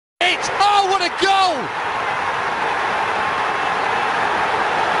goal!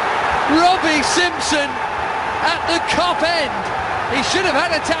 Robbie Simpson at the Kop end. He should have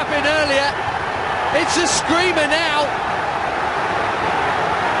had a tap in earlier. It's a screamer now.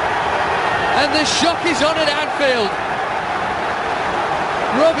 And the shock is on at Anfield.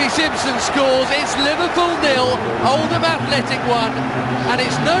 Robbie Simpson scores. It's Liverpool 0, Oldham Athletic 1, and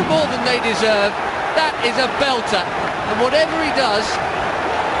it's no more than they deserve. That is a belter, and whatever he does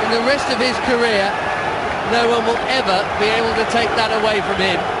in the rest of his career, no one will ever be able to take that away from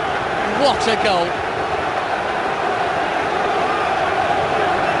him. What a goal!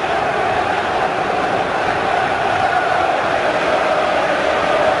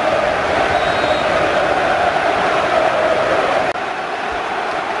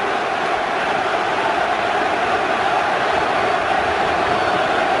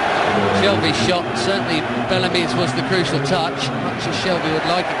 Shelby's shot, certainly Bellamy's was the crucial touch, much as Shelby would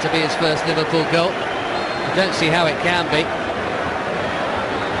like it to be his first Liverpool goal. I don't see how it can be.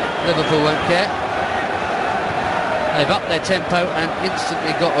 Liverpool won't care. They've upped their tempo and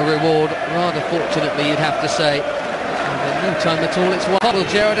instantly got a reward, rather fortunately you'd have to say. And in no time at all it's one. Will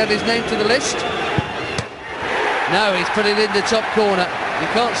Gerrard add his name to the list? No, he's put it in the top corner. You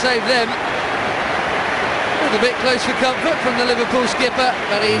can't save them. A bit close for comfort from the Liverpool skipper,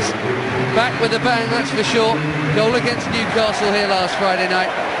 but he's back with a bang, that's for sure. Goal against Newcastle here last Friday night,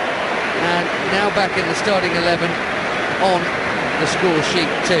 and now back in the starting 11 on the score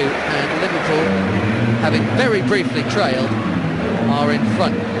sheet too. And Liverpool, having very briefly trailed, are in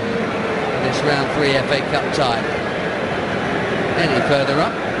front in this round 3 FA Cup tie. Any further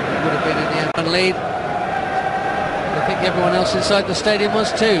up, would have been in the end lead. I think everyone else inside the stadium was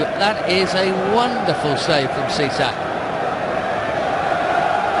too. That is a wonderful save from Cisak.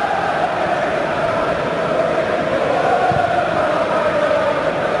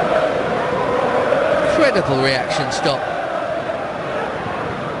 Incredible reaction stop.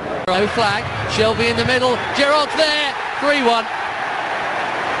 No flag. Shelby in the middle. Gerrard's there. 3-1.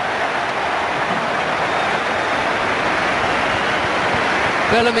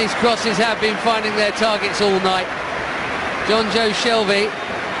 Bellamy's crosses have been finding their targets all night. John Joe Shelby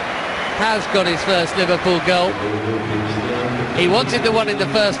has got his first Liverpool goal. He wanted the one in the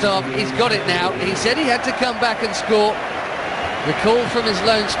first half, he's got it now. He said he had to come back and score. Recalled from his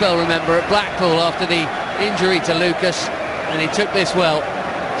loan spell, remember, at Blackpool after the injury to Lucas, and he took this well.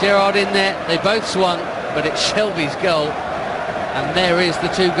 Gerrard in there, they both swung, but it's Shelby's goal. And there is the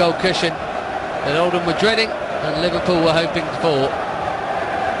 2-goal cushion that Oldham were dreading and Liverpool were hoping for.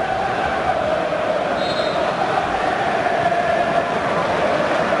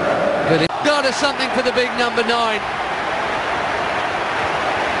 Got us something for the big number 9.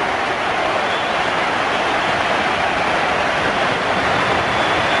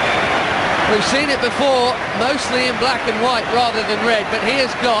 We've seen it before, mostly in black and white rather than red, but he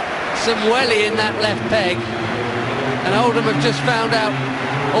has got some welly in that left peg, and Oldham have just found out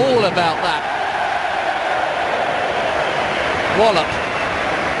all about that. Wallop.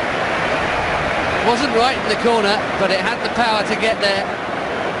 Wasn't right in the corner, but it had the power to get there.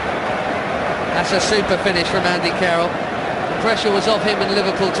 That's a super finish from Andy Carroll. The pressure was off him and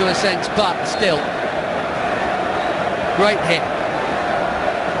Liverpool to a sense, but still. Great hit.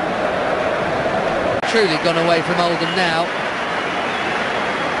 Truly gone away from Oldham now.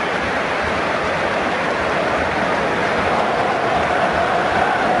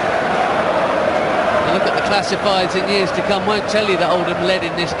 A look at the classifieds in years to come won't tell you that Oldham led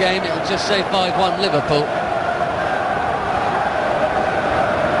in this game. It'll just say 5-1 Liverpool.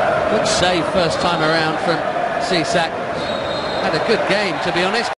 Good save first time around from Cisak. Had a good game, to be honest.